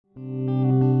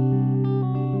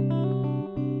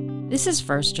This is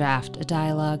First Draft, a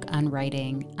dialogue on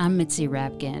writing. I'm Mitzi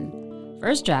Rapkin.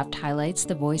 First Draft highlights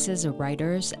the voices of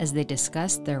writers as they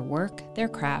discuss their work, their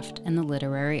craft, and the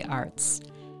literary arts.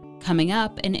 Coming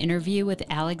up, an interview with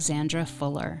Alexandra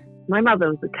Fuller. My mother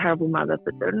was a terrible mother,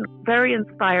 but a very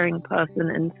inspiring person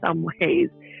in some ways.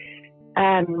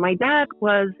 And my dad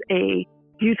was a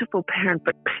beautiful parent,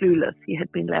 but clueless. He had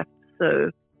been left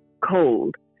so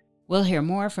cold. We'll hear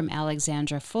more from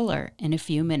Alexandra Fuller in a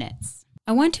few minutes.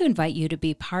 I want to invite you to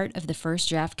be part of the First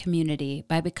Draft community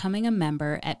by becoming a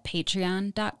member at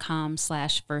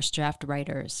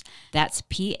patreon.com/firstdraftwriters. That's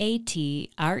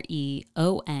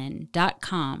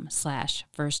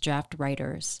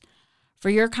patreon.com/firstdraftwriters. For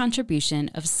your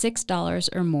contribution of $6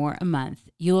 or more a month,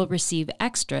 you will receive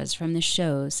extras from the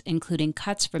shows, including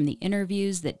cuts from the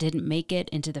interviews that didn't make it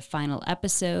into the final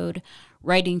episode,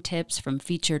 writing tips from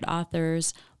featured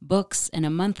authors, books, and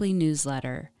a monthly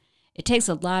newsletter. It takes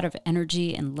a lot of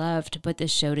energy and love to put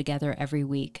this show together every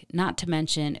week, not to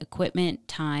mention equipment,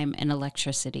 time, and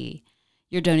electricity.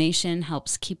 Your donation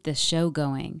helps keep this show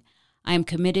going. I am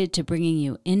committed to bringing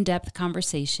you in-depth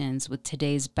conversations with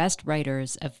today's best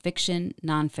writers of fiction,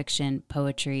 nonfiction,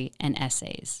 poetry, and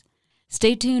essays.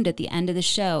 Stay tuned at the end of the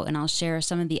show, and I'll share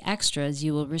some of the extras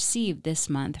you will receive this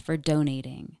month for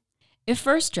donating. If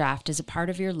First Draft is a part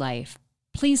of your life,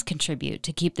 please contribute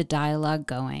to keep the dialogue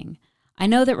going. I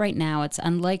know that right now it's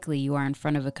unlikely you are in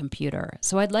front of a computer,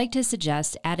 so I'd like to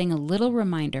suggest adding a little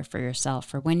reminder for yourself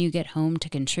for when you get home to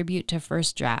contribute to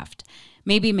First Draft.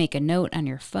 Maybe make a note on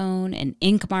your phone, an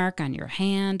ink mark on your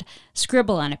hand,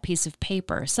 scribble on a piece of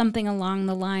paper, something along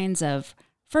the lines of,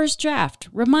 First Draft,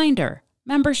 reminder,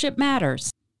 membership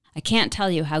matters. I can't tell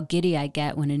you how giddy I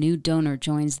get when a new donor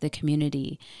joins the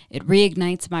community. It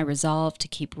reignites my resolve to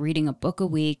keep reading a book a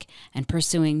week and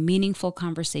pursuing meaningful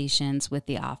conversations with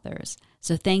the authors.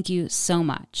 So thank you so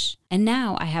much. And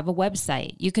now I have a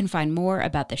website. You can find more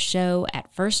about the show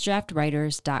at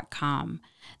firstdraftwriters.com.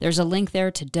 There's a link there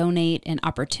to donate, an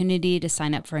opportunity to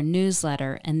sign up for a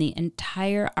newsletter, and the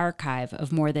entire archive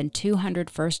of more than 200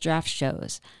 First Draft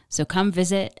shows. So come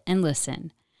visit and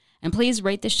listen. And please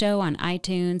rate the show on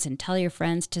iTunes and tell your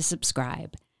friends to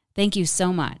subscribe. Thank you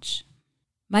so much.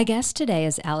 My guest today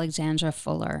is Alexandra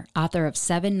Fuller, author of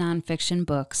 7 nonfiction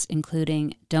books,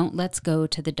 including Don't Let's Go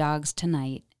to the Dogs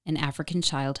Tonight, An African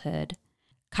Childhood,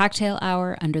 Cocktail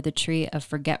Hour Under the Tree of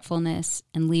Forgetfulness,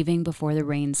 and Leaving Before the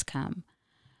Rains Come.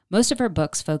 Most of her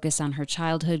books focus on her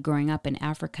childhood growing up in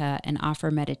Africa and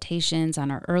offer meditations on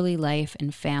her early life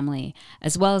and family,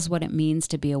 as well as what it means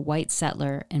to be a white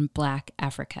settler in Black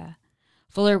Africa.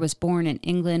 Fuller was born in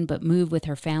England but moved with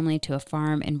her family to a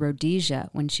farm in Rhodesia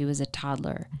when she was a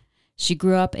toddler. She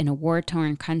grew up in a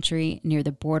war-torn country near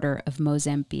the border of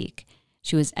Mozambique.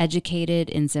 She was educated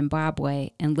in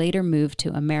Zimbabwe and later moved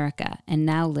to America and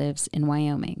now lives in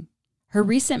Wyoming. Her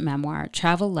recent memoir,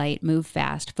 Travel Light, Move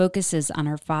Fast, focuses on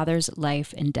her father's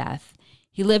life and death.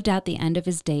 He lived out the end of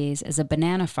his days as a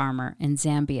banana farmer in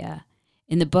Zambia.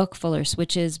 In the book, Fuller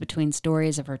switches between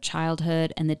stories of her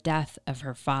childhood and the death of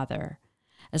her father.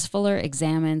 As Fuller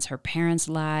examines her parents'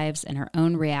 lives and her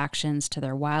own reactions to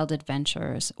their wild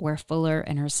adventures, where Fuller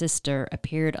and her sister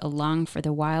appeared along for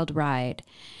the wild ride,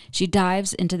 she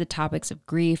dives into the topics of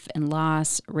grief and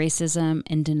loss, racism,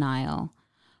 and denial.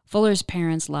 Fuller's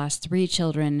parents lost 3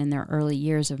 children in their early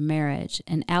years of marriage,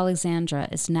 and Alexandra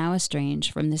is now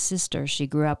estranged from the sister she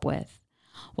grew up with.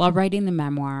 While writing the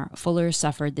memoir, Fuller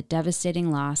suffered the devastating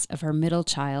loss of her middle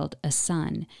child, a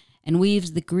son, and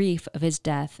weaves the grief of his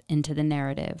death into the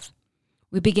narrative.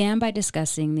 We began by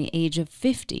discussing the age of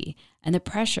 50 and the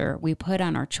pressure we put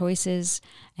on our choices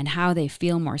and how they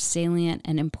feel more salient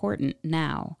and important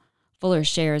now. Fuller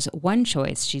shares one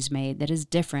choice she's made that is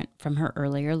different from her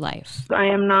earlier life.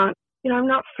 I'm not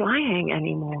flying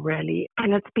anymore, really.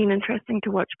 And it's been interesting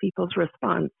to watch people's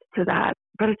response to that.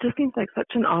 But it just seems like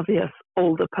such an obvious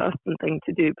older person thing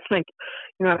to do. It's like,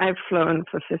 I've flown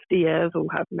for 50 years or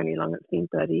however many long it's been,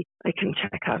 30. I can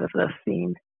check out of this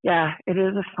scene. Yeah, it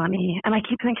is funny. And I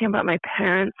keep thinking about my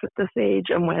parents at this age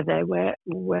and where they were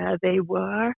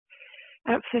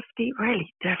at 50.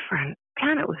 Really different.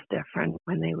 Planet was different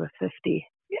when they were 50.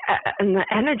 Yeah, and the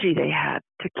energy they had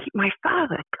to keep my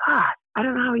father, God, I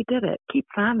don't know how he did it. Keep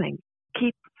farming.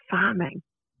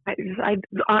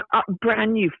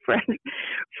 Brand new, fresh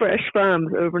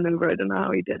farms over and over. I don't know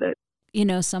how he did it.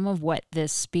 Some of what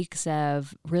this speaks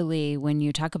of, really, when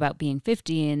you talk about being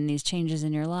 50 and these changes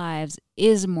in your lives,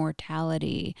 is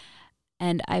mortality.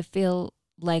 And I feel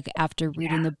like after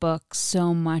reading the book,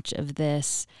 so much of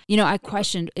this, I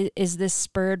questioned, is this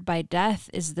spurred by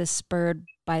death? Is this spurred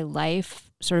by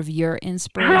life? Sort of your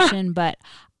inspiration? But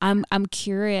I'm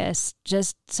curious,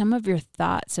 just some of your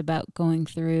thoughts about going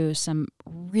through some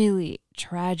really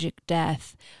tragic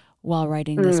death while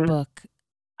writing this book.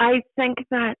 I think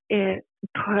that it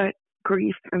put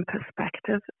grief in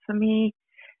perspective for me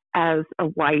as a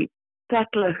white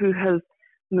settler who has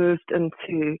moved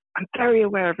into, I'm very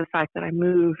aware of the fact that I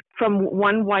moved from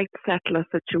one white settler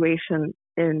situation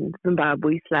in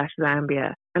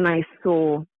Zimbabwe/Zambia, and I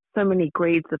saw so many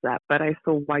grades of that, but I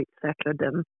saw white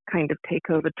settlerdom kind of take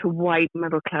over to white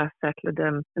middle-class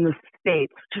settlerdom in the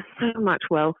States, which is so much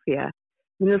wealthier.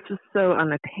 I mean, this was so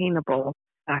unattainable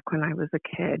back when I was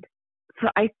a kid. So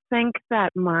I think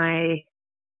that my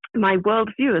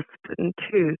worldview is split in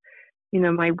two. You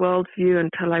know, my worldview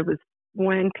until I was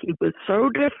 20 was so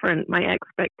different. My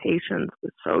expectations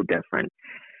were so different.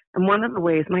 And one of the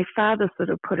ways my father sort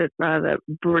of put it rather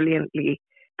brilliantly,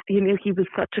 you know, he was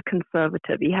such a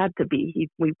conservative. He had to be.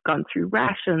 We've gone through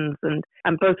rations and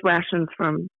both rations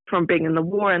from being in the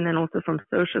war and then also from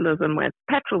socialism where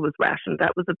petrol was rationed.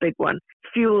 That was a big one.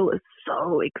 Fuel is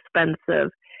so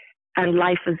expensive and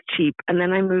life is cheap. And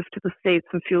then I moved to the States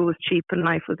and fuel was cheap and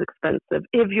life was expensive.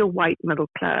 If you're white, middle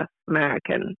class,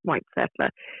 American, white settler,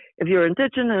 if you're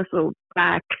indigenous or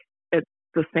black, it's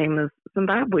the same as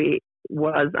Zimbabwe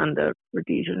was under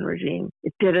Rhodesian regime.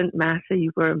 It didn't matter.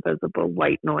 You were invisible.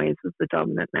 White noise was the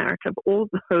dominant narrative. All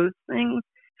those things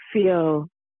feel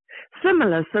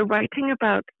similar. So writing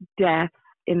about death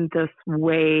in this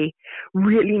way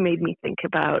really made me think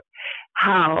about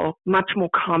how much more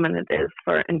common it is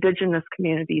for indigenous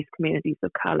communities, communities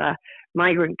of color,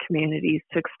 migrant communities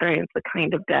to experience the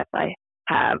kind of death I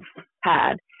have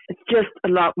had. It's just a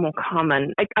lot more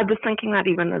common. I was thinking that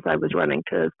even as I was running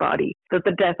to his body, that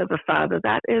the death of a father,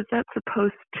 that's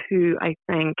supposed to, I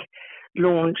think,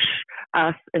 launch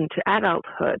us into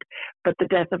adulthood, but the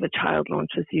death of a child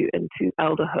launches you into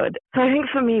elderhood. So I think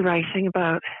for me, writing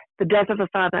about the death of a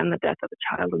father and the death of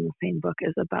a child in the same book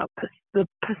is about the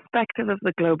perspective of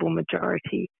the global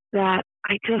majority that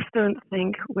I just don't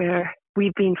think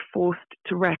we've been forced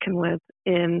to reckon with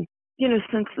in, you know,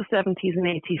 since the 70s and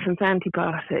 80s, since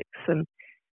antibiotics and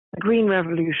the Green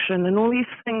Revolution and all these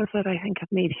things that I think have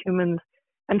made humans,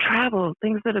 and travel,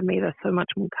 things that have made us so much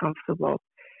more comfortable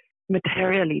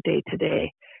materially day to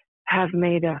day, have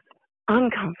made us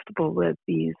uncomfortable with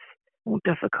these more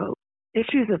difficult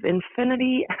issues of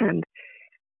infinity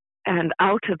and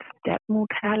out of step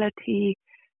mortality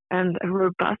and a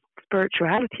robust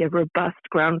spirituality, a robust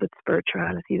grounded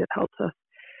spirituality that helps us.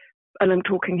 And I'm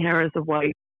talking here as a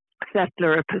white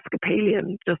settler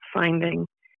Episcopalian, just finding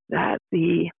that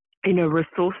the, you know,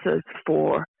 resources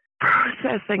for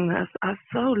processing this are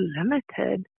so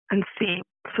limited and seem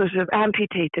sort of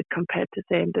amputated compared to,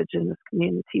 say, indigenous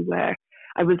community, where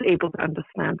I was able to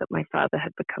understand that my father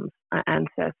had become an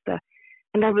ancestor,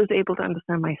 and I was able to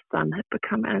understand my son had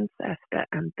become ancestor,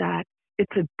 and that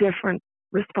it's a different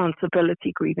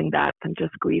responsibility grieving that than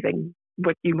just grieving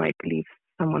what you might believe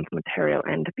someone's material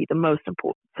end to be the most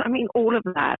important. So, I mean, all of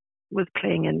that was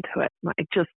playing into it.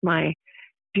 My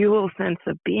dual sense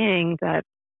of being that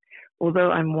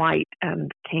although I'm white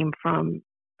and came from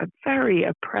a very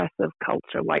oppressive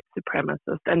culture, white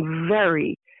supremacist, and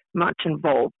very much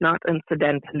involved, not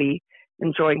incidentally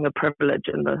enjoying the privilege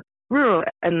in the rural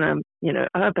and the, you know,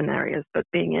 urban areas, but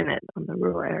being in it on the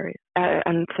rural areas.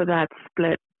 And so that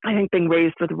split, I think being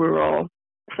raised with rural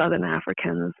Southern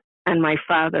Africans and my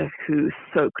father who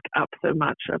soaked up so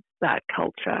much of that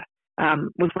culture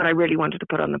was what I really wanted to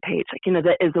put on the page. Like, you know,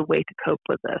 there is a way to cope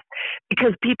with this.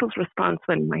 Because people's response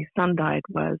when my son died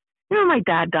was, you know, my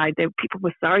dad died. People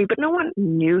were sorry, but no one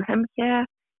knew him here.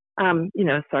 You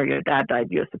know, sorry, your dad died.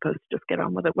 You're supposed to just get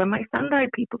on with it. When my son died,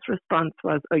 people's response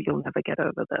was, oh, you'll never get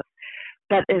over this.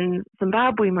 But in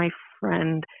Zimbabwe, my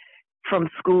friend from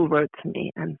school wrote to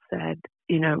me and said,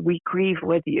 you know, we grieve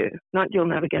with you. Not you'll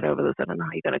never get over this. I don't know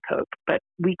how you're going to cope, but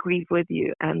we grieve with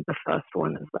you. And the first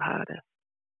one is the hardest.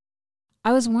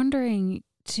 I was wondering,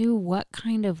 too, what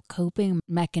kind of coping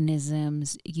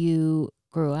mechanisms you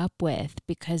grew up with,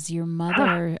 because your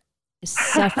mother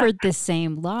suffered the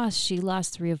same loss. She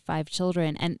lost 3 of 5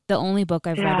 children. And the only book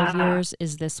I've read of yours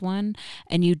is this one.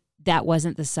 And that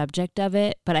wasn't the subject of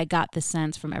it, but I got the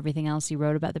sense from everything else you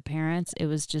wrote about the parents. It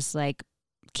was just like,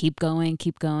 keep going,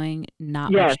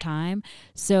 not much time.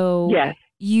 So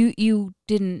you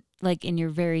didn't, like, in your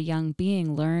very young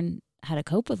being, learn how to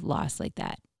cope with loss like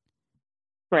that.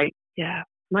 Right. Yeah.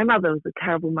 My mother was a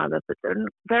terrible mother, but a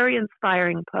very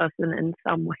inspiring person in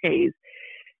some ways.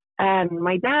 And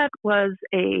my dad was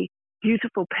a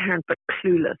beautiful parent, but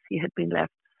clueless. He had been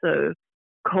left so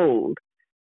cold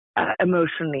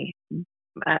emotionally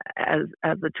as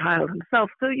a child himself.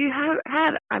 So you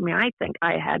had, I mean, I think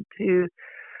I had two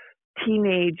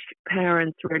teenage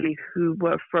parents really who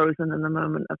were frozen in the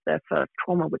moment of their first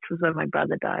trauma, which was when my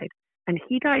brother died. And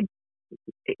he died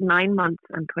 9 months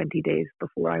and 20 days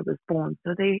before I was born.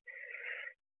 So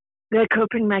their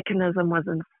coping mechanism was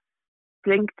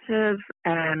instinctive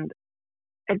and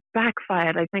it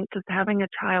backfired. I think just having a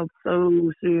child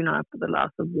so soon after the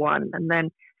loss of one and then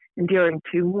enduring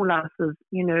two more losses,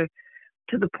 you know,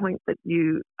 to the point that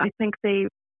I think they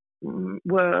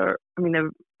were, I mean, they're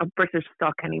a British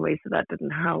stock anyway, so that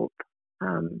didn't help.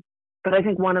 But I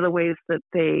think one of the ways that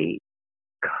they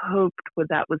coped with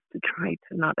that was to try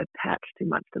to not attach too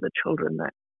much to the children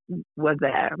that were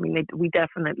there. I mean, we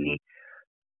definitely,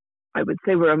 I would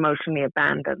say, were emotionally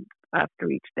abandoned after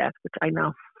each death, which I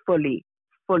now fully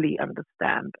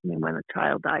understand. I mean, when a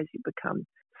child dies, you become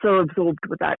so absorbed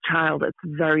with that child,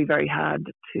 it's very, very hard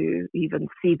to even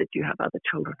see that you have other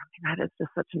children. I mean, that is just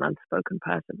such an unspoken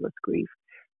part of this grief.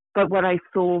 But what I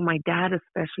saw my dad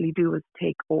especially do was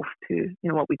take off to, you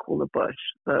know, what we call the bush,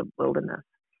 the wilderness.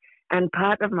 And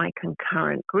part of my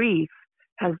concurrent grief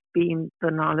has been the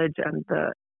knowledge and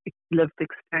the lived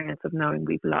experience of knowing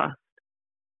we've lost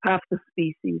half the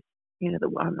species, you know, that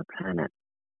were on the planet.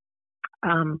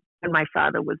 And my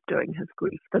father was doing his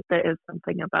grief, that there is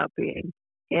something about being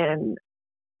in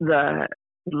the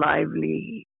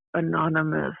lively,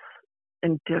 anonymous,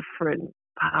 indifferent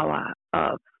power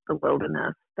of the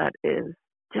wilderness that is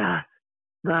just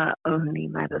the only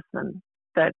medicine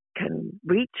that can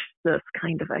reach this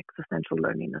kind of existential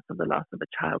loneliness of the loss of a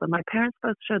child. And my parents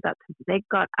both showed that to me. They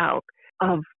got out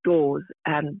of doors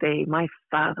and my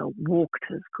father walked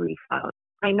his grief out.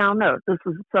 I now know this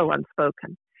was so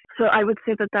unspoken. So I would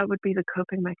say that would be the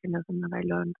coping mechanism that I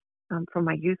learned from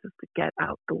my youth, is to get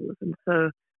outdoors. And so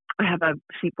I have a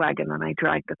sheep wagon and I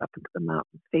dragged it up into the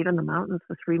mountains, stayed in the mountains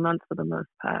for 3 months for the most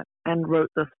part, and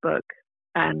wrote this book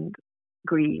and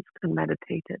grieved and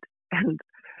meditated and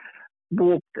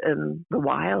walked in the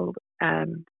wild.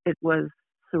 And it was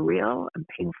surreal and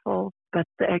painful, but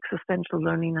the existential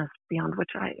loneliness beyond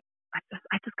which I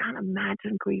just can't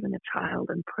imagine grieving a child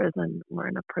in prison or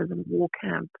in a prison war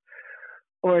camp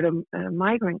or at a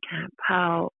migrant camp,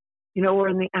 how, you know, or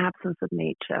in the absence of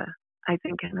nature. I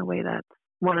think in a way that's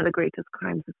one of the greatest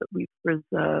crimes, is that we've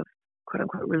reserved, quote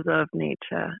unquote, reserved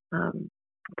nature,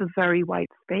 the very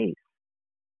white space,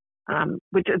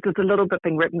 which there's a little bit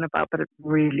being written about, but it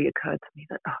really occurred to me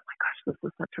that, oh my gosh, this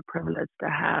is such a privilege to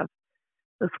have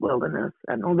this wilderness.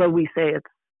 And although we say it's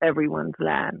everyone's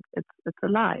land, it's a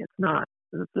lie. It's not.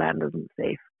 This land isn't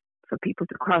safe for people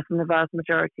to cross. In the vast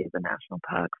majority of the national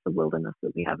parks, the wilderness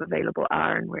that we have available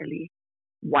are in really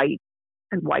white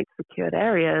secured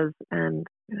areas. And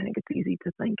I think it's easy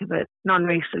to think of it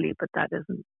non-racially, but that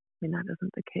isn't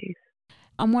the case.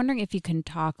 I'm wondering if you can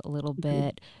talk a little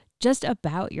bit just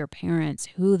about your parents,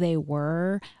 who they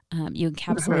were. You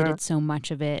encapsulated so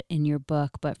much of it in your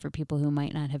book, but for people who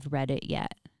might not have read it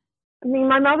yet. I mean,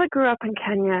 my mother grew up in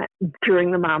Kenya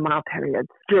during the Mau Mau period,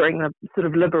 during the sort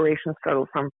of liberation struggle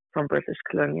from British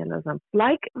colonialism.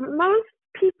 Like most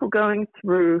people going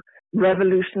through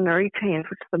revolutionary change,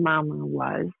 which the Mau Mau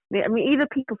was, I mean, either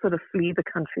people sort of flee the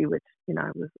country, which, you know,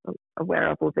 I was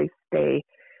aware of, or they stay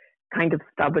kind of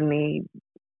stubbornly.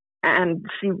 And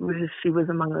she was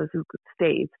among those who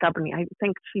stayed stubbornly. I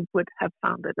think she would have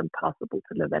found it impossible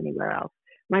to live anywhere else.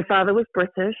 My father was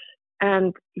British,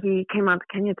 and he came out to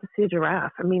Kenya to see a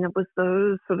giraffe. I mean, it was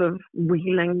those sort of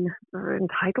wheeling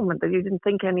entitlement that you didn't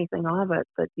think anything of it,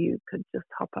 that you could just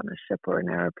hop on a ship or an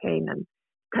airplane and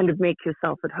kind of make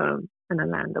yourself at home in a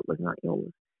land that was not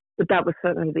yours. But that was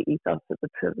certainly the ethos that the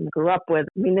two of them grew up with.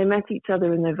 I mean, they met each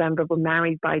other in November, were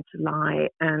married by July,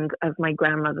 and as my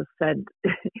grandmother said,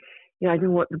 you know, I don't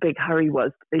know what the big hurry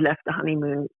was. They left the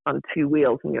honeymoon on two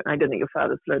wheels, and I don't think your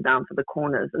father slowed down for the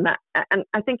corners. And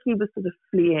I think he was sort of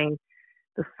fleeing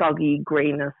the soggy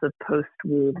grayness of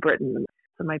post-war Britain.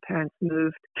 So my parents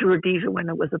moved to Rhodesia when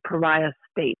it was a pariah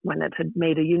state, when it had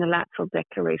made a unilateral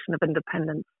declaration of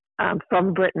independence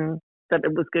from Britain, that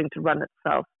it was going to run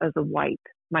itself as a white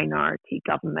minority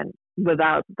government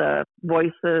without the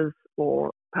voices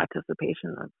or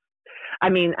participation of,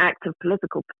 active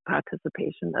political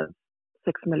participation of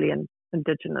 6 million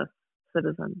indigenous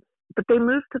citizens. But they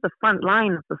moved to the front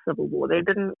line of the Civil War. They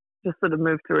didn't just sort of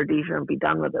move to Rhodesia and be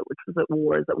done with it, which was at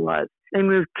war as it was. They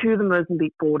moved to the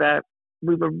Mozambique border.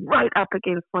 We were right up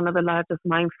against one of the largest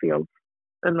minefields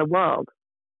in the world,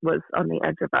 was on the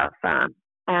edge of our farm.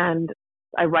 And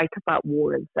I write about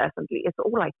war incessantly. It's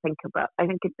all I think about. I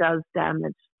think it does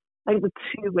damage. I think the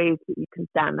two ways that you can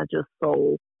damage a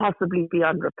soul, possibly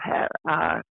beyond repair,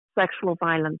 are sexual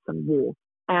violence and war.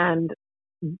 And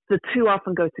the two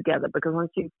often go together, because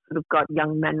once you've sort of got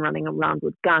young men running around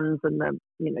with guns and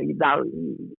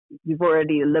you've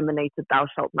already eliminated thou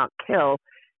shalt not kill,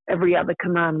 every other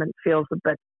commandment feels a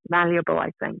bit malleable,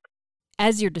 I think.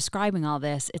 As you're describing all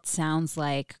this, it sounds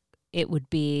like it would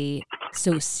be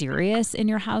so serious in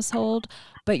your household,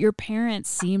 but your parents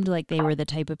seemed like they were the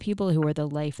type of people who were the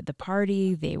life of the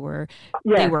party. They were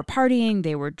partying,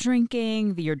 they were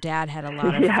drinking. Your dad had a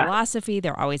lot of philosophy.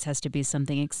 There always has to be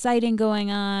something exciting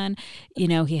going on. You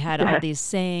know, he had all these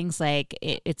sayings like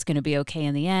it's going to be okay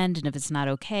in the end, and if it's not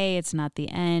okay, it's not the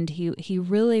end. He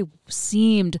really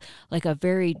seemed like a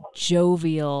very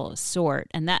jovial sort,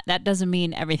 and that doesn't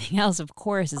mean everything else, of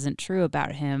course, isn't true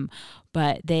about him.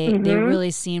 But they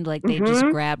really seemed like they just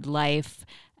grabbed life,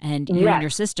 and you and your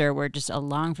sister were just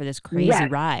along for this crazy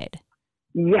ride.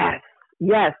 Yes,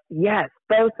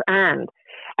 both and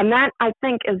that, I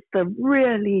think, is the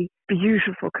really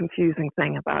beautiful, confusing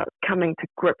thing about coming to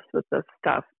grips with this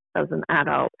stuff as an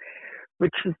adult,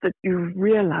 which is that you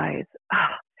realize,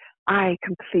 I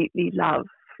completely love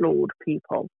flawed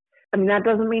people. I mean, that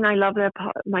doesn't mean I love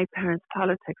my parents'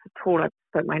 politics at all. I've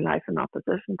spent my life in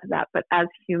opposition to that. But as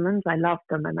humans, I love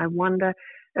them. And I wonder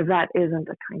if that isn't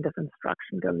a kind of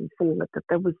instruction going forward, that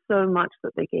there was so much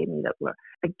that they gave me that were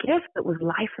a gift that was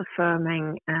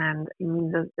life-affirming. And I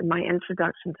mean, my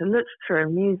introduction to literature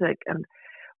and music and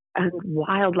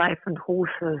wildlife and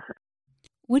horses.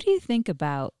 What do you think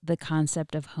about the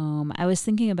concept of home? I was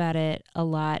thinking about it a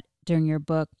lot during your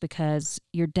book because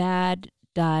your dad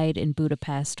died in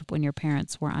Budapest when your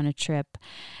parents were on a trip.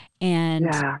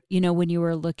 And, when you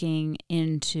were looking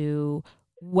into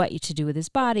what to do with his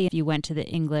body, you went to the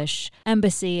English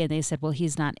embassy and they said, well,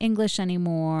 he's not English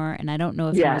anymore. And I don't know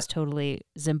if he was totally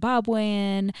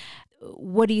Zimbabwean.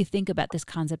 What do you think about this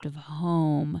concept of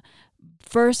home?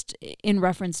 First, in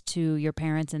reference to your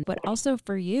parents, but also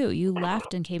for you. You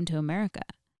left and came to America.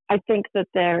 I think that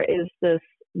there is this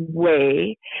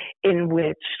way in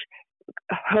which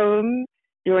home,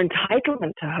 your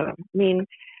entitlement to home. I mean,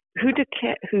 who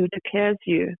declares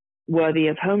you worthy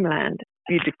of homeland?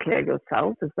 Do you declare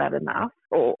yourself? Is that enough,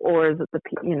 or is it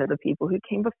the people who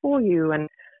came before you? And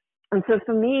so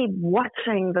for me,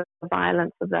 watching the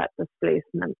violence of that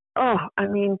displacement,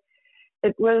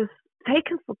 it was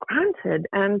taken for granted,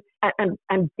 and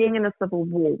being in a civil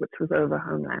war, which was over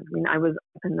homeland. I mean, I was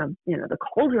in the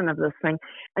cauldron of this thing,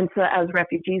 and so as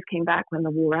refugees came back when the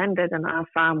war ended, and our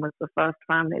farm was the first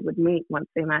farm they would meet once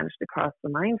they managed to cross the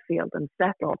minefield and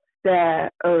settle their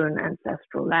own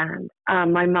ancestral land.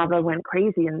 My mother went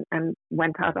crazy and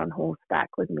went out on horseback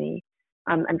with me,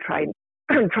 and tried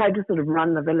to sort of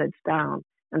run the village down,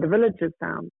 and the villagers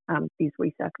down, these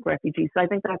resettled refugees. So I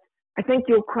think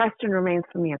your question remains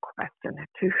for me a question: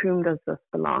 to whom does this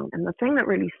belong? And the thing that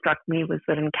really struck me was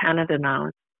that in Canada now,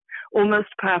 it's almost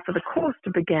par for the course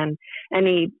to begin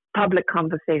any public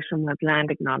conversation with land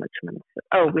acknowledgements.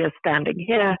 Oh, we're standing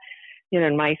here,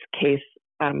 in my case,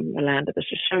 the land of the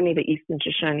Shoshone, the Eastern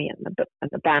Shoshone, and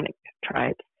the Bannock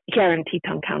tribes here in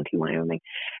Teton County, Wyoming,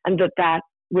 and that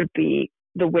would be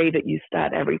the way that you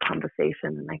start every conversation.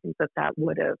 And I think that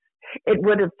would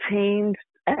have changed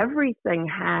everything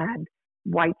had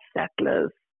white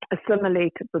settlers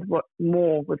assimilated with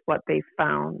what they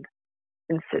found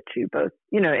in situ, both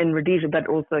in Rhodesia, but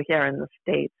also here in the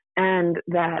States, and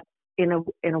that in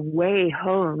a way,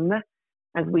 home,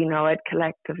 as we know it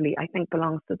collectively, I think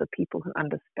belongs to the people who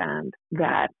understand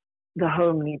that the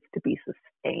home needs to be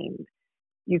sustained.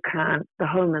 The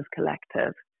home is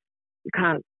collective. You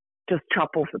can't just chop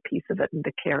off a piece of it and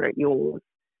declare it yours.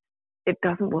 It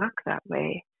doesn't work that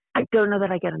way. I don't know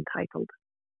that I get entitled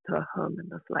to a home in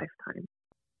this lifetime.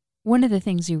 One of the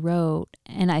things you wrote,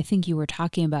 and I think you were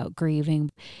talking about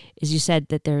grieving, is you said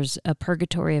that there's a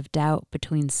purgatory of doubt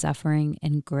between suffering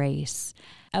and grace.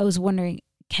 I was wondering,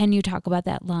 can you talk about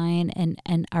that line,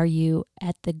 and are you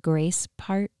at the grace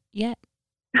part yet?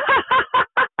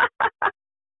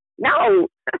 No,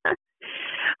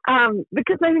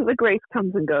 because I think the grace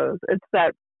comes and goes. It's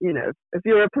that, if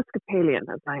you're Episcopalian,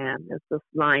 as I am, there's this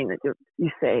line that you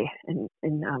say in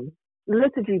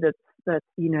liturgy that's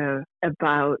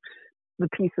about the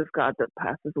peace of God that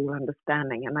passes all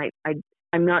understanding. And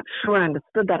I'm not sure I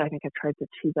understood that. I think I tried to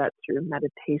achieve that through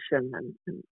meditation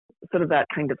and sort of that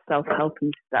kind of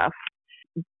self-helpy stuff.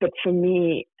 But for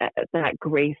me, that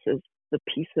grace is the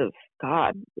peace of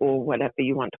God, or whatever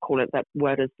you want to call it. That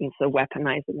word has been so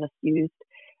weaponized and misused,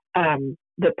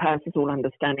 that passes all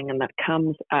understanding, and that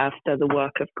comes after the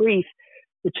work of grief,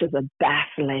 which is a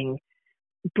baffling,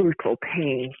 brutal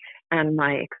pain. And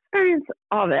my experience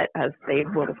of it, as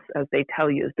they tell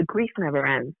you, is the grief never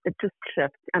ends. It just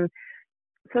shifts. And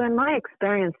So in my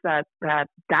experience, that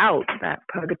doubt, that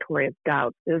purgatory of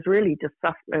doubt, is really just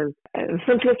suffers. The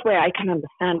simplest way I can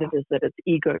understand it is that it's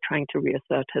ego trying to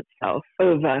reassert itself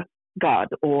over God,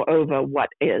 or over what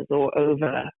is, or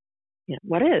over,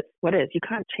 what is. You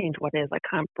can't change what is. I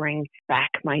can't bring back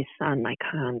my son. I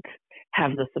can't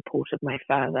have the support of my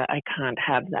father. I can't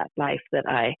have that life that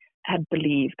I had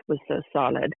believed was so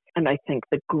solid. And I think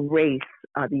the grace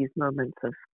are these moments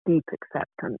of deep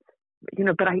acceptance.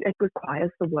 But it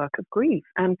requires the work of grief.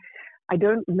 And I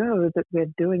don't know that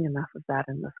we're doing enough of that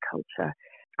in this culture.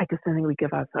 I just don't think we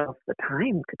give ourselves the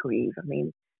time to grieve. I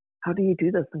mean, how do you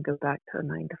do this and go back to a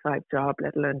 9-to-5 job,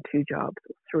 let alone 2 jobs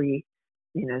or 3,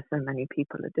 so many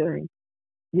people are doing,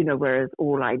 whereas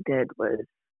all I did was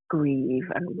grieve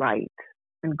and write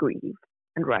and grieve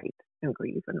and write and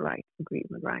grieve and write and grieve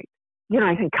and write.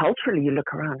 I think culturally you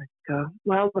look around and go,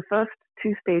 well, the first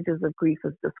 2 stages of grief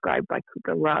as described by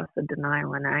Kubler-Ross are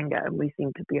denial and anger, and we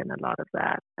seem to be in a lot of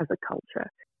that as a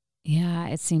culture. Yeah,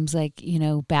 it seems like,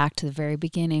 back to the very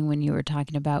beginning when you were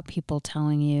talking about people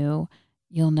telling you,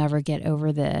 you'll never get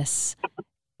over this.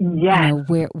 Yeah.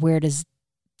 Where does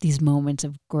these moments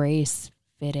of grace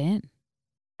fit in?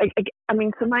 I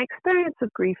mean, so my experience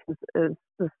of grief is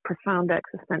this profound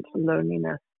existential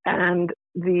loneliness, and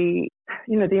the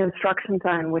instructions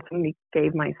I unwittingly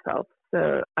gave myself.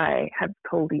 So I had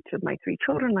told each of my 3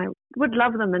 children I would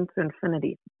love them into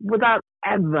infinity without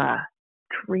ever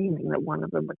dreaming that one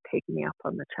of them would take me up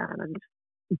on the challenge.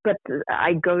 But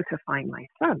I go to find my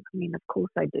son. I mean, of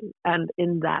course I do. And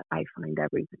in that, I find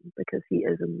everything because he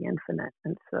is in the infinite.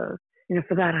 And so,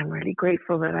 for that, I'm really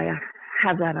grateful that I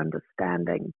have that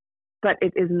understanding. But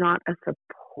it is not a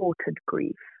supported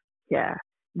grief. Yeah.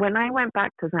 When I went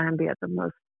back to Zambia,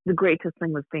 the greatest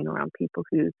thing was being around people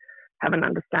who have an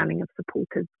understanding of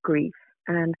supported grief.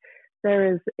 And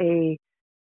there is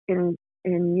in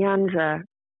Nyanja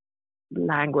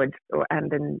language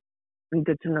and in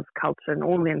indigenous culture, and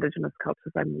all the indigenous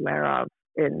cultures I'm aware of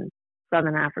in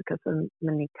Southern Africa, so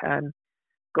Manika and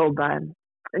Goba.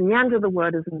 In Nyanja, the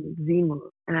word is Mzimu,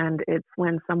 and it's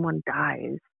when someone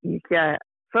dies. You hear,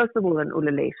 first of all, an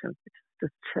ululation, which is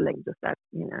just chilling, just that,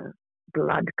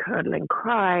 blood-curdling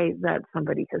cry that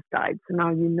somebody has died. So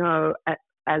now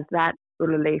as that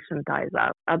ululation dies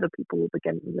out, other people will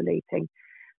begin ululating.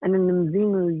 And in the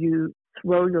Mzimu, you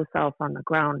throw yourself on the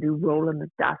ground, you roll in the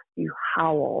dust, you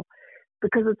howl,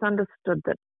 because it's understood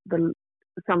that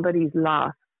somebody's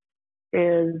loss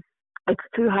it's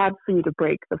too hard for you to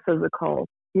break the physical,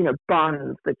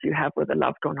 bonds that you have with a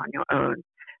loved one on your own.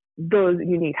 Those,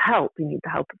 you need help. You need the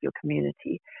help of your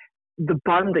community. The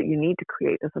bond that you need to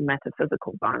create is a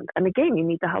metaphysical bond. And again, you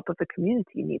need the help of the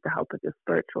community. You need the help of your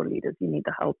spiritual leaders. You need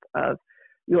the help of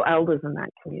your elders in that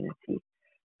community.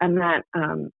 And that,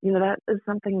 that is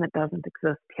something that doesn't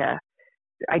exist here.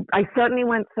 I certainly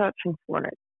went searching for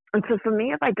it. And so for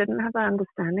me, if I didn't have that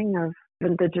understanding of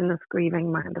indigenous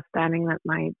grieving, my understanding that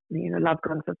my loved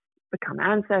ones have become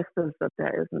ancestors, that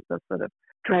there isn't this sort of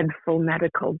dreadful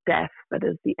medical death that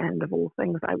is the end of all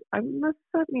things, I must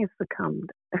certainly have succumbed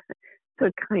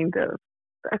to kind of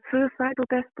a suicidal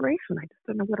desperation. I just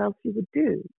don't know what else you would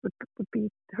do. It would be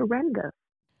horrendous.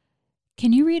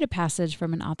 Can you read a passage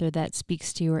from an author that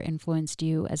speaks to you or influenced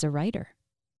you as a writer?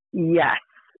 Yes.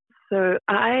 So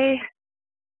I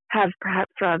have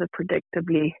perhaps rather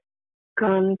predictably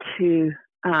gone to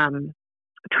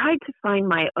try to find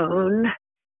my own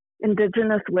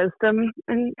indigenous wisdom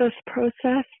in this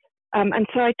process. And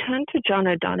so I turned to John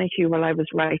O'Donohue while I was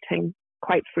writing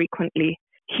quite frequently.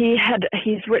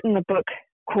 He's written a book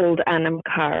called Anam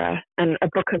Cara, and a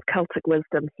book of Celtic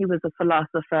wisdom. He was a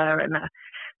philosopher and a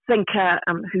thinker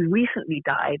who recently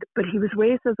died, but he was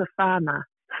raised as a farmer.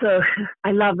 So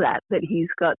I love that he's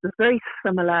got this very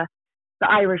similar, the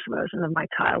Irish version of my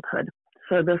childhood.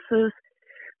 So this is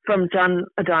from John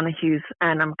O'Donohue's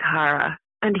Anam Cara,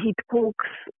 and he talks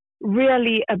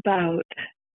really about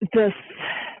this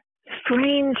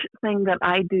strange thing that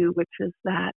I do, which is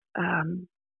that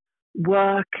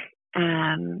work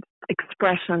and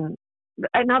expression.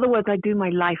 In other words, I do my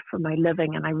life for my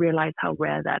living, and I realize how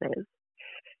rare that is.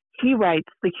 He writes,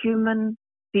 the human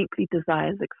deeply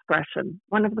desires expression.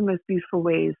 One of the most beautiful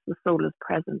ways the soul is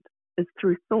present is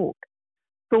through thought.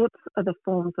 Thoughts are the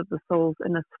forms of the soul's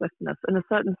inner swiftness. In a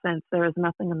certain sense, there is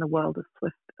nothing in the world as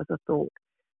swift as a thought.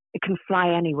 It can fly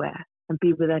anywhere and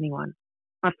be with anyone.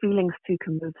 Our feelings too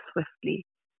can move swiftly.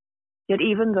 Yet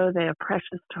even though they are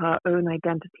precious to our own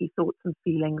identity, thoughts and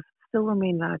feelings still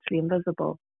remain largely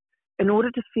invisible. In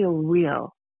order to feel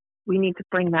real, we need to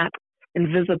bring that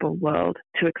invisible world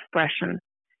to expression.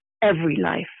 Every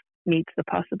life needs the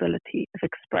possibility of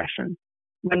expression.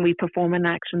 When we perform an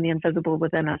action, the invisible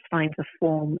within us finds a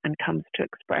form and comes to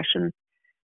expression.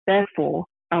 Therefore,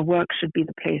 our work should be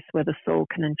the place where the soul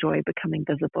can enjoy becoming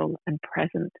visible and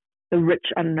present. The rich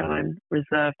unknown,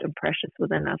 reserved and precious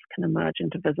within us can emerge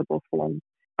into visible form.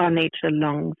 Our nature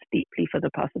longs deeply for the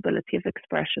possibility of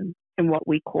expression in what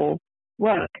we call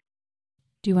work.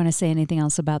 Do you want to say anything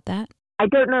else about that? I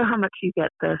don't know how much you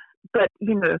get this, but,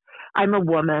 I'm a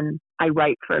woman. I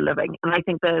write for a living. And I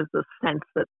think there's this sense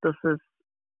that this is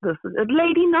a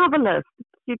lady novelist.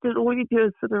 All you do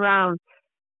is sit around.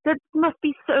 That must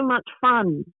be so much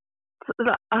fun.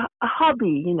 A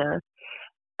hobby,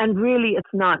 And really, it's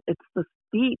not. It's this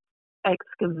deep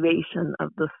excavation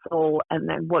of the soul. And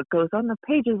then what goes on the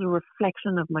page is a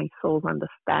reflection of my soul's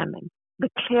understanding. The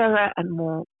clearer and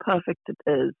more perfect it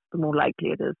is, the more likely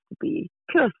it is to be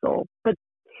pure soul. But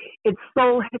it's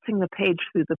soul hitting the page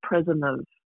through the prism of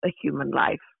a human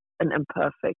life, an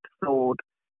imperfect, flawed,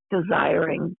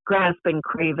 desiring, grasping,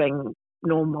 craving,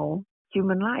 normal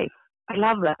human life. I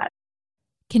love that.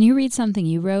 Can you read something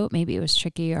you wrote? Maybe it was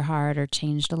tricky or hard or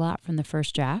changed a lot from the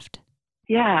first draft?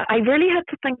 Yeah, I really had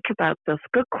to think about this.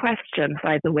 Good question,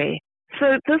 by the way.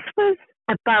 So this was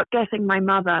about getting my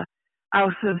mother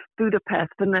out of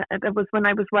Budapest. And it was when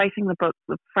I was writing the book,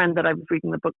 the friend that I was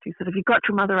reading the book to said, have you got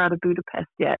your mother out of Budapest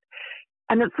yet?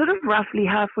 And it's sort of roughly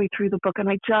halfway through the book, and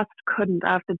I just couldn't,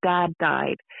 after Dad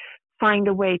died, find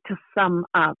a way to sum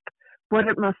up what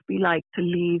it must be like to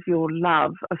leave your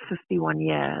love of 51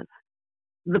 years,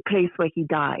 the place where he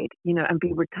died, and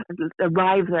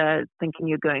arrive there thinking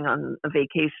you're going on a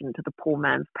vacation to the poor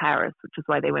man's Paris, which is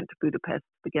why they went to Budapest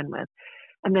to begin with,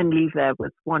 and then leave there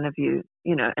with one of you,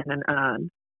 in an urn.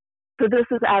 So this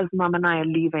is as Mum and I are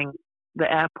leaving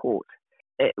the airport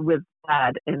with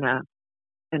Dad in a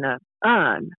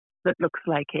urn that looks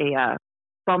like a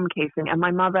bomb casing. And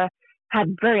my mother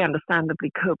had very understandably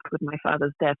coped with my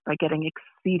father's death by getting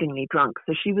exceedingly drunk.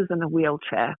 So she was in a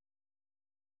wheelchair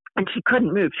and she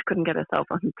couldn't move. She couldn't get herself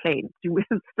on the plane. She was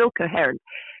still coherent.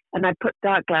 And I put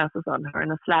dark glasses on her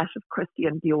and a slash of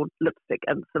Christian Dior lipstick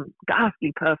and some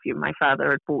ghastly perfume my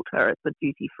father had bought her at the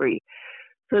duty free.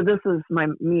 So this is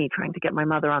me trying to get my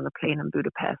mother on the plane in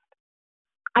Budapest.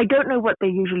 I don't know what they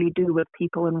usually do with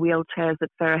people in wheelchairs at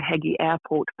Ferihegyi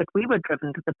Airport, but we were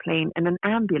driven to the plane in an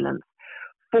ambulance.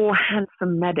 4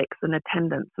 handsome medics and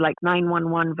attendants, like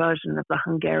 911 version of the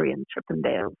Hungarian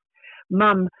Chippendales.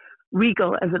 Mum,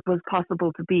 regal as it was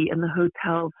possible to be in the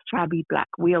hotel's shabby black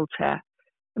wheelchair.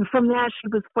 And from there, she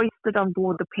was foisted on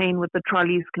board the plane with the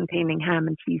trolleys containing ham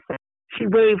and cheese. She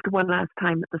waved one last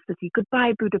time at the city.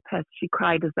 Goodbye, Budapest, she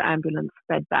cried as the ambulance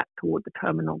sped back toward the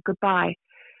terminal. Goodbye.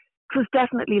 It was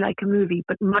definitely like a movie,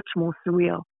 but much more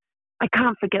surreal. I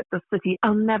can't forget this city.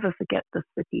 I'll never forget this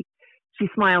city. She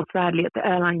smiled sadly at the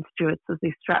airline stewards as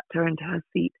they strapped her into her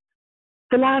seat.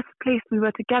 The last place we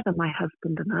were together, my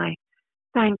husband and I.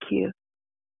 Thank you.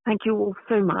 Thank you all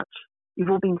so much. You've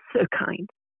all been so kind.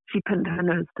 She pinned her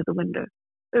nose to the window.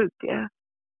 Oh dear.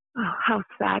 Oh, how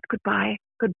sad. Goodbye.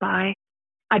 Goodbye.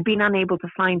 I'd been unable to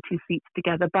find 2 seats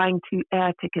together. Buying 2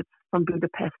 air tickets from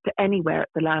Budapest to anywhere at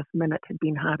the last minute had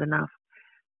been hard enough.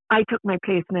 I took my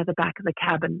place near the back of the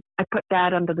cabin. I put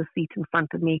Dad under the seat in front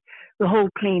of me. The whole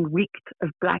plane reeked of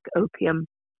black opium.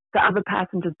 The other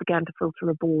passengers began to filter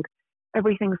aboard.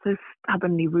 Everything so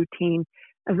stubbornly routine,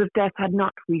 as if death had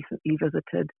not recently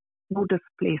visited. More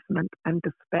displacement and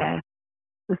despair.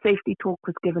 The safety talk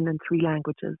was given in 3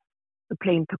 languages. The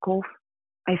plane took off.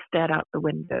 I stared out the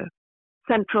window.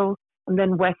 Central and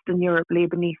then Western Europe lay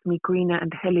beneath me, greener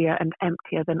and hillier and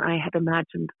emptier than I had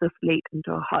imagined this late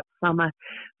into a hot summer.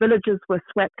 Villages were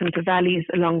swept into valleys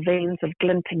along veins of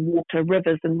glinting water,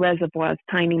 rivers and reservoirs,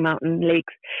 tiny mountain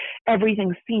lakes,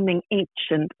 everything seeming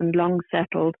ancient and long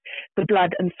settled, the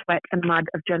blood and sweat and mud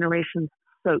of generations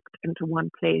soaked into one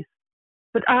place.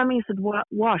 But armies had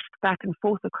washed back and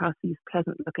forth across these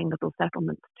pleasant-looking little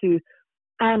settlements too,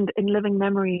 and in living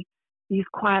memory, these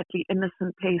quietly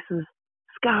innocent places,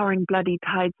 scouring bloody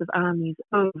tides of armies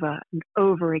over and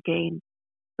over again.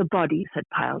 The bodies had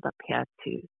piled up here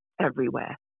too,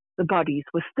 everywhere. The bodies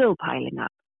were still piling up.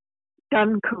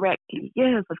 Done correctly,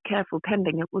 years of careful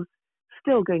tending, it was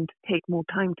still going to take more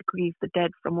time to grieve the dead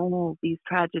from all these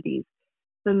tragedies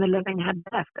than the living had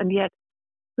left. And yet,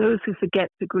 those who forget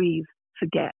to grieve,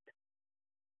 forget.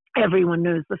 Everyone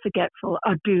knows the forgetful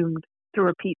are doomed to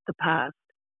repeat the past.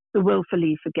 The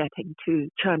willfully forgetting too,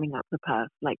 churning up the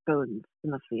past like bones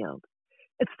in the field.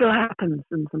 It still happens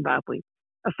in Zimbabwe.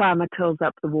 A farmer tills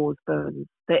up the war's bones.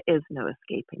 There is no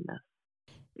escaping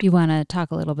this. Do you want to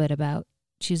talk a little bit about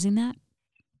choosing that?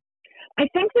 I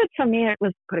think that for me, it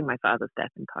was putting my father's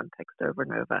death in context over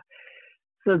and over.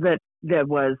 So that there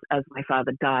was, as my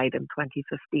father died in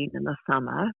 2015 in the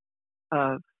summer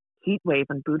of heat wave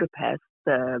in Budapest,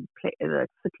 the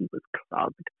city was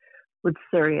clogged with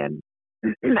Syrian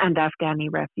and Afghani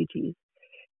refugees,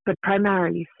 but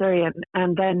primarily Syrian.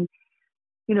 And then,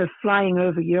 flying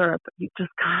over Europe, you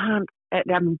just can't,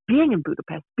 being in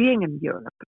Budapest, being in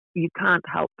Europe, you can't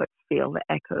help but feel the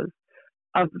echoes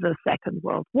of the Second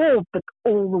World War, but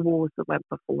all the wars that went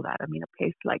before that. I mean, a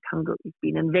place like Hungary's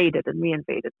been invaded and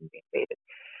reinvaded and reinvaded.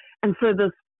 And so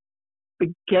this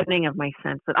beginning of my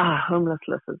sense that,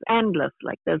 homelessness is endless,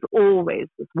 like there's always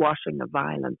this washing of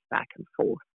violence back and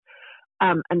forth.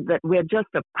 And that we're just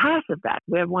a part of that.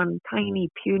 We're one tiny,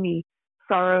 puny,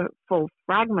 sorrowful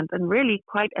fragment, and really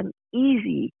quite an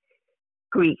easy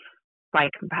grief by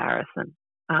comparison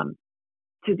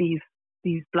to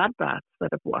these bloodbaths that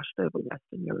have washed over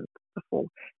Western Europe before,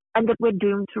 and that we're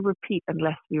doomed to repeat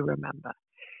unless we remember,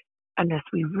 unless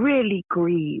we really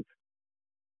grieve.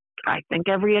 I think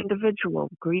every individual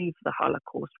grieves the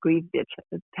Holocaust, grieves the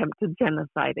attempted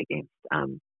genocide against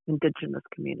indigenous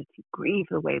community, grieve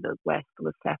the way the West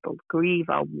was settled, grieve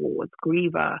our wars,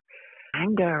 grieve our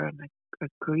anger, and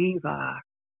grieve our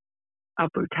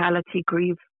brutality,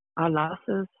 grieve our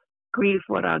losses, grieve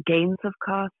what our gains have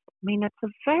cost. I mean, it's a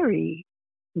very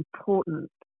important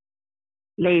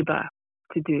labor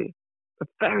to do, a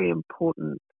very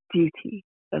important duty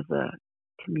as a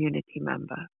community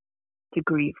member to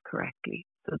grieve correctly.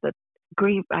 So that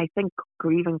I think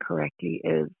grieving correctly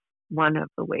is one of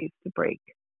the ways to break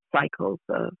cycles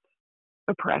of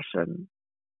oppression,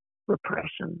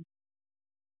 repression,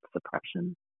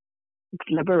 suppression. It's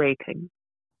liberating.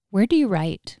 Where do you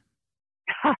write?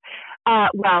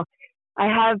 Well, I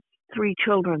have 3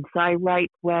 children, so I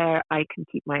write where I can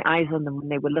keep my eyes on them when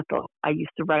they were little. I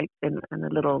used to write in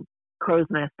a little crow's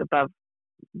nest above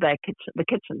the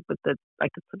kitchen, I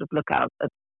could sort of look out at,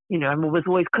 I was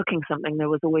always cooking something. There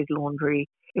was always laundry.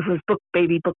 It was book,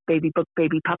 baby, puppy, baby, book,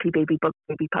 baby, puppy,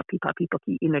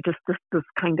 bookie, just this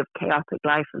kind of chaotic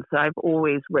life. And so I've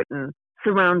always written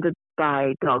surrounded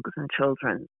by dogs and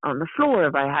children, on the floor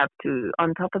if I have to,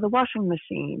 on top of the washing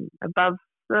machine, above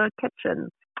the kitchen.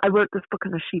 I wrote this book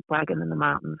in a sheep wagon in the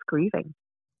mountains, grieving.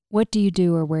 What do you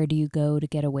do, or where do you go to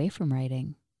get away from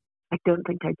writing? I don't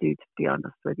think I do, to be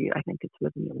honest with you. I think it's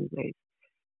with me always.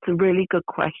 It's a really good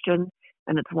question,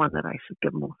 and it's one that I should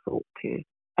give more thought to.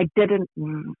 I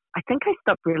think I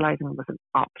stopped realizing it was an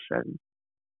option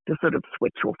to sort of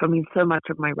switch off. I mean, so much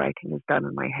of my writing is done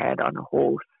in my head on a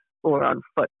horse or on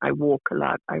foot. I walk a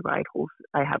lot. I ride horses.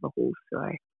 I have a horse, so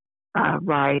I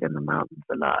ride in the mountains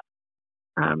a lot.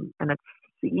 And it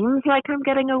seems like I'm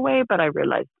getting away, but I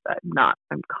realize that I'm not.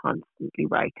 I'm constantly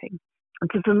writing. And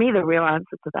so for me, the real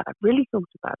answer to that, I've really thought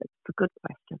about it. It's a good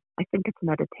question. I think it's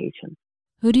meditation.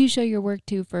 Who do you show your work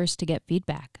to first to get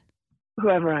feedback?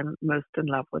 Whoever I'm most in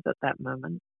love with at that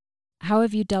moment. How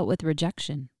have you dealt with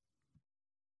rejection?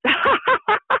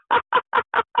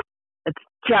 It's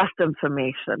just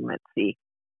information, Mitzi.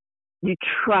 You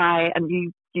try and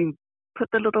you put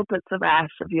the little bits of ash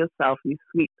of yourself, you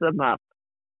sweep them up,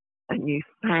 and you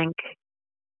thank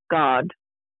God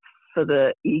for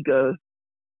the ego,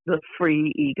 the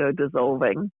free ego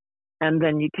dissolving. And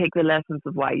then you take the lessons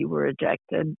of why you were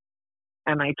rejected.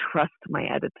 And I trust my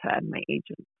editor and my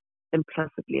agent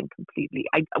implicitly and completely.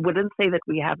 I wouldn't say that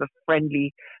we have a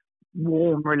friendly,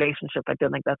 warm relationship. I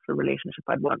don't think that's the relationship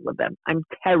I'd want with them. I'm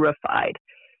terrified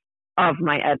of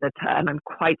my editor, and I'm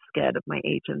quite scared of my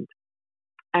agent.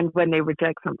 And when they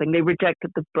reject something, they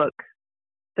rejected the book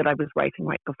that I was writing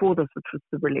right before this, which was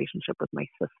the relationship with my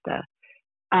sister.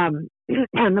 And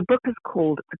the book is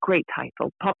called, it's a great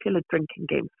title, Popular Drinking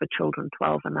Games for Children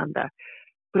 12 and Under.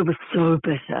 But it was so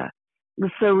bitter. It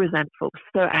was so resentful, it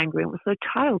was so angry, it was so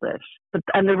childish.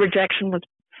 And the rejection was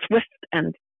swift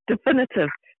and definitive.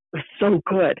 It was so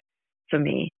good for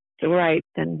me. So right,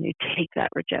 then you take that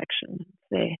rejection and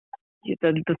say,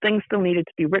 the thing still needed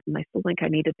to be written. I still think I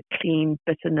needed to clean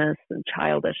bitterness and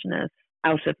childishness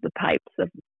out of the pipes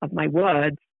of my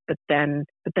words. But then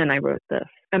I wrote this.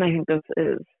 And I think this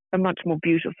is a much more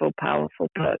beautiful, powerful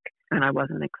book. And I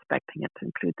wasn't expecting it to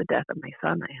include the death of my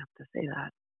son. I have to say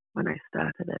that when I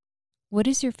started it. What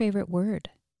is your favorite word?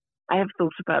 I have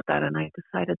thought about that, and I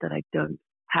decided that I don't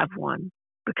have one,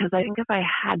 because I think if I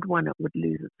had one, it would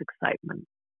lose its excitement.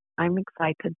 I'm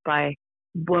excited by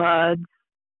words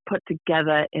put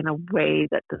together in a way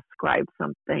that describes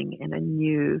something in a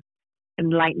new,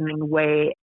 enlightening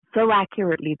way, so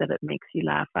accurately that it makes you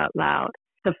laugh out loud.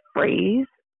 The phrase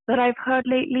that I've heard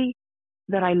lately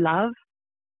that I love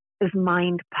is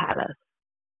mind palace.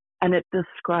 And it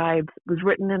was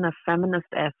written in a feminist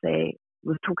essay,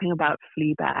 was talking about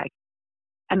Fleabag.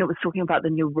 and it was talking about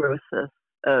the neurosis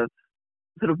of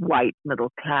sort of white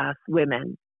middle class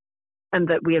women, and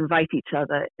that we invite each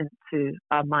other into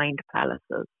our mind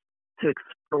palaces to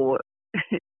explore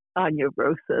our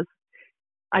neurosis.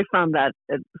 I found that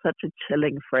such a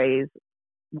chilling phrase,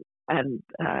 and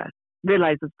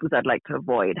realized it's because I'd like to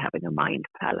avoid having a mind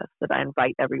palace that I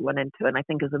invite everyone into. And I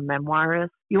think as a memoirist,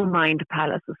 your mind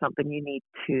palace is something you need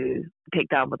to take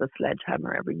down with a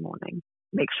sledgehammer every morning.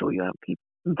 Make sure you have people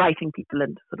inviting people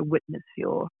in to sort of witness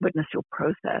your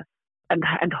process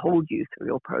and hold you through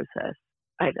your process.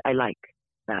 I like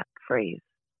that phrase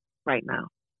right now.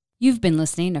 You've been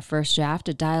listening to First Draft,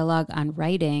 a dialogue on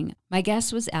writing. My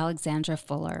guest was Alexandra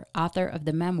Fuller, author of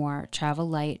the memoir Travel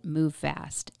Light, Move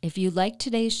Fast. If you liked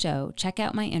today's show, check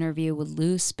out my interview with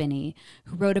Lou Spinney,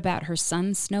 who wrote about her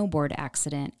son's snowboard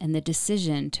accident and the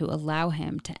decision to allow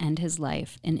him to end his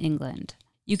life in England.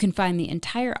 You can find the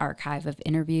entire archive of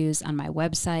interviews on my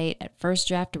website at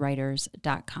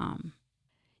firstdraftwriters.com.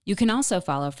 You can also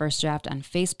follow First Draft on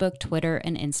Facebook, Twitter,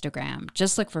 and Instagram.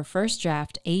 Just look for First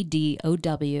Draft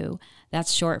ADOW.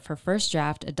 That's short for First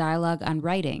Draft, a dialogue on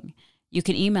writing. You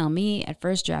can email me at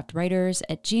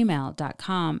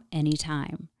firstdraftwriters@gmail.com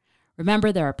anytime.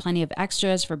 Remember, there are plenty of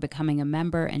extras for becoming a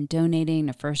member and donating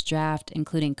to First Draft,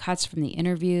 including cuts from the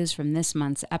interviews from this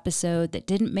month's episode that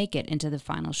didn't make it into the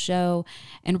final show,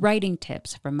 and writing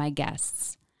tips from my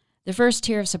guests. The first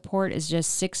tier of support is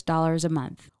just $6 a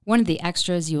month. One of the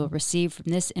extras you will receive from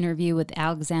this interview with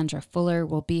Alexandra Fuller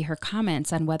will be her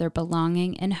comments on whether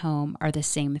belonging and home are the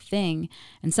same thing,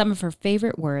 and some of her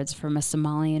favorite words from a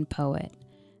Somalian poet.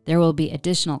 There will be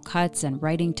additional cuts and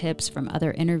writing tips from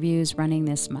other interviews running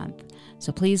this month,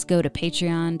 so please go to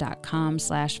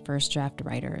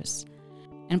patreon.com/firstdraftwriters.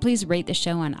 And please rate the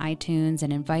show on iTunes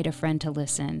and invite a friend to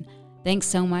listen. Thanks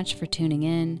so much for tuning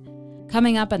in.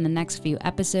 Coming up on the next few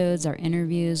episodes are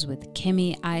interviews with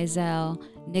Kimi Eisel,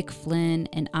 Nick Flynn,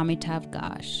 and Amitav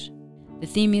Ghosh. The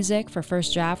theme music for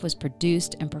First Draft was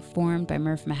produced and performed by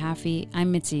Murph Mahaffey.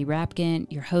 I'm Mitzi Rapkin,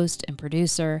 your host and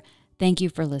producer. Thank you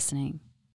for listening.